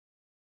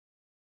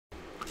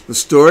The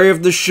story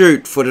of the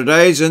shoot for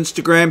today's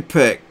Instagram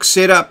pic.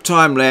 Set up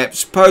time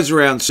lapse, pose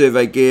around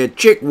survey gear,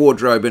 check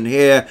wardrobe and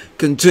hair,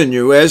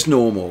 continue as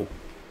normal.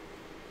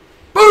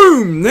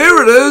 Boom!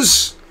 There it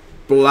is!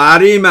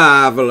 Bloody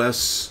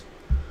marvellous.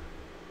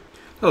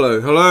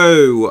 Hello,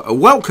 hello.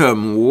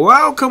 Welcome.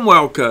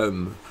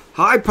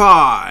 Hi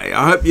pie.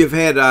 I hope you've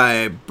had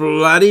a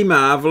bloody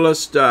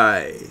marvellous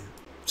day.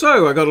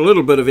 So I got a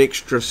little bit of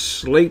extra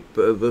sleep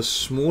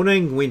this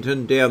morning, went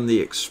in down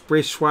the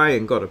expressway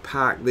and got a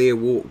park there,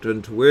 walked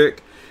into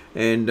work,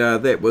 and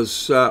that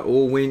was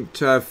all went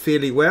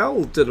fairly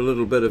well. Did a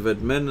little bit of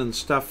admin and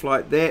stuff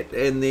like that,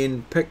 and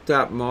then picked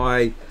up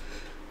my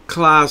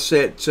class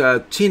at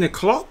 10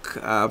 o'clock.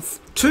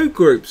 Two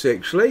groups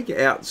actually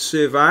out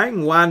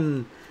surveying.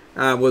 One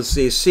was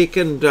their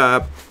second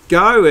go,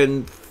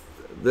 and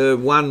the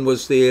one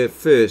was their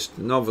first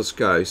novice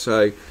go.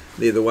 So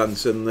they're the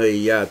ones in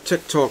the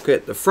TikTok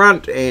at the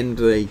front and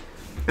the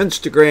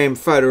Instagram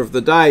photo of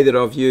the day that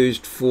I've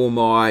used for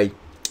my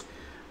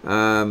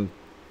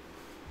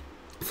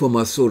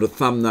sort of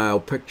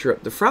thumbnail picture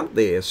at the front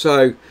there.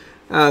 So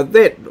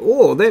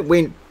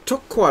that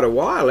took quite a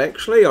while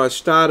actually. I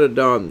started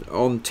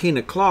on 10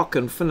 o'clock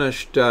and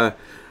finished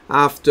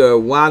after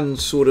 1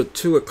 sort of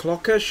 2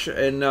 o'clock-ish,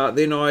 and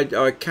then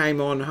I came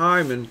on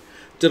home and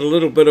did a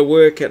little bit of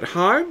work at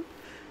home.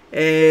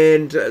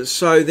 And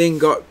so then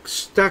got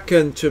stuck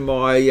into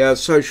my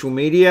social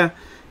media,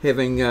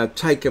 having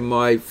taken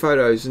my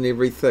photos and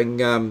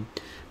everything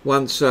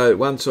once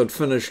I'd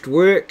finished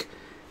work.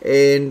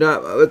 And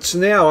it's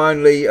now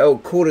only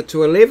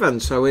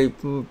 10:45, so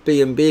we'll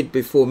be in bed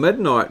before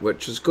midnight,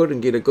 which is good,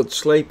 and get a good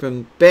sleep,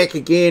 and back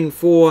again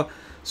for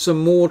some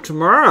more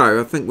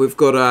tomorrow. I think we've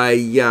got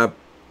a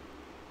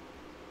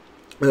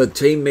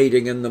team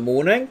meeting in the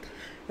morning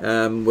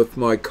with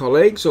my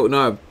colleagues, or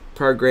no,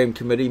 program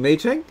committee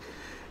meeting.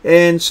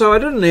 And so I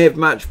didn't have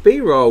much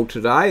b-roll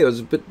today. It was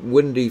a bit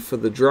windy for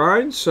the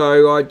drone,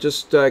 so I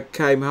just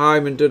came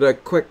home and did a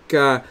quick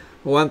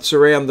once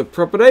around the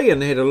property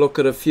and had a look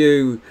at a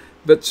few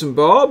bits and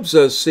bobs,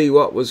 see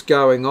what was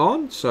going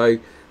on. So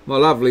my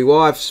lovely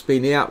wife's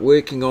been out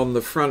working on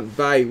the front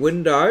bay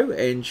window,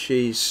 and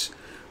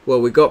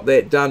we got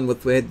that done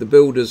we had the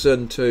builders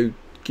in to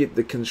get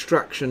the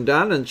construction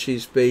done, and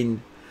she's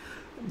been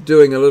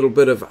doing a little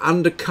bit of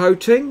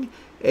undercoating,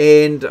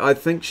 and I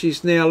think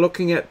she's now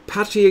looking at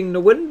puttying the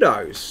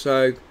windows.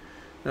 So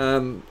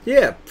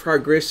yeah,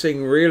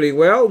 progressing really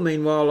well.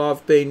 Meanwhile,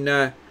 I've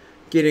been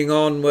getting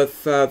on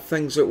with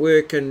things at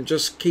work and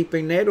just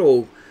keeping that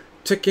all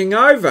ticking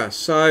over.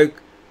 So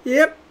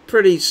yep,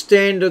 pretty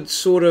standard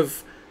sort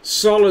of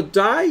solid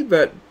day,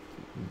 but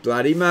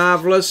bloody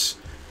marvellous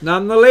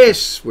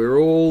nonetheless. We're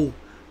all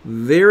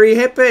very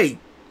happy.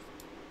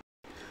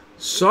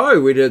 So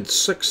we did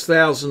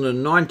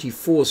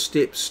 6,094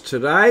 steps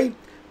today.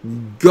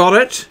 Got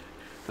it.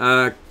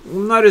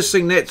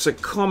 Noticing that's a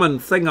common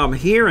thing I'm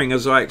hearing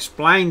as I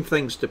explain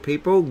things to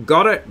people.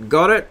 Got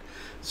it.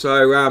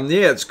 So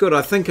yeah, it's good.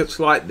 I think it's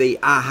like the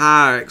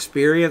aha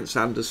experience,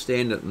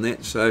 understand it and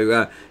that.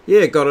 So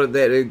yeah, got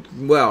it.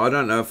 Well, I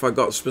don't know if I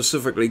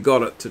specifically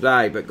got it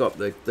today, but got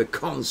the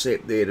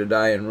concept there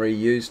today and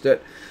reused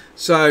it.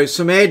 So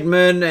some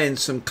admin and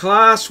some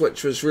class,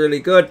 which was really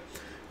good.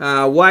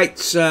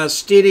 Weights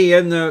steady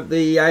in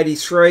the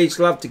 83s.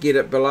 Love to get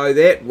it below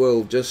that.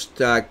 We'll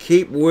just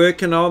keep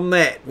working on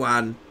that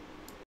one.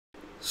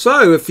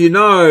 So if you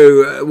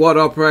know what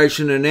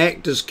Operation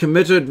Enact is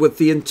committed with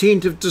the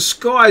intent of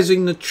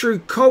disguising the true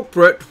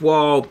culprit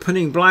while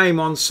pinning blame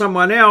on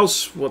someone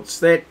else, what's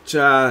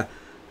that?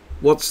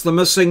 What's the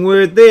missing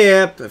word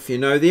there? If you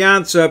know the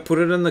answer, put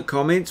it in the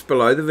comments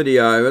below the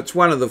video. It's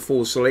one of the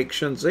 4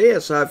 selections there,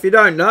 so if you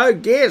don't know,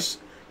 guess.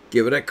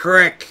 Give it a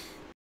crack.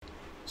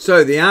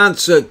 So the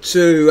answer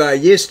to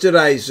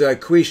yesterday's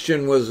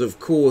question was, of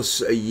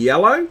course,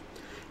 yellow.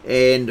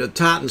 And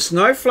Tartan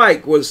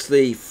Snowflake was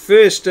the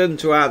first in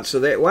to answer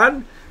that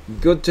one.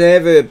 Good to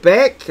have her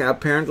back.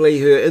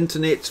 Apparently her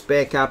internet's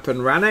back up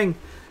and running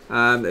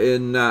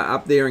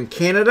up there in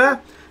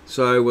Canada.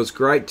 So it was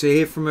great to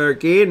hear from her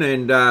again.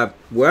 And,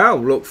 well,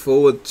 look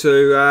forward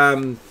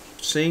to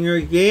seeing her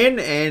again.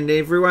 And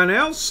everyone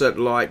else that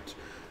liked,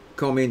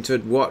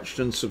 commented, watched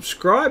and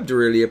subscribed.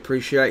 Really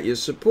appreciate your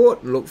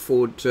support and look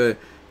forward to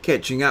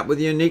catching up with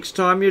you next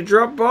time you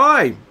drop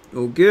by.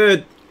 All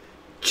good.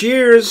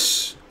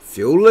 Cheers.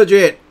 Feel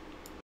legit.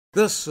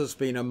 This has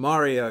been a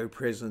maurieos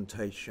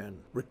presentation,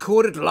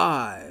 recorded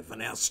live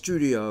in our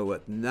studio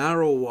at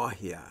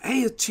Ngaruawahia,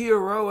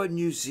 Aotearoa,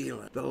 New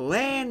Zealand, the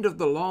land of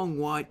the long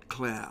white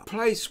cloud,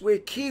 place where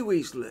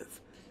Kiwis live,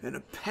 in a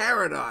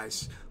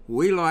paradise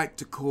we like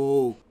to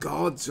call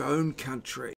God's own country.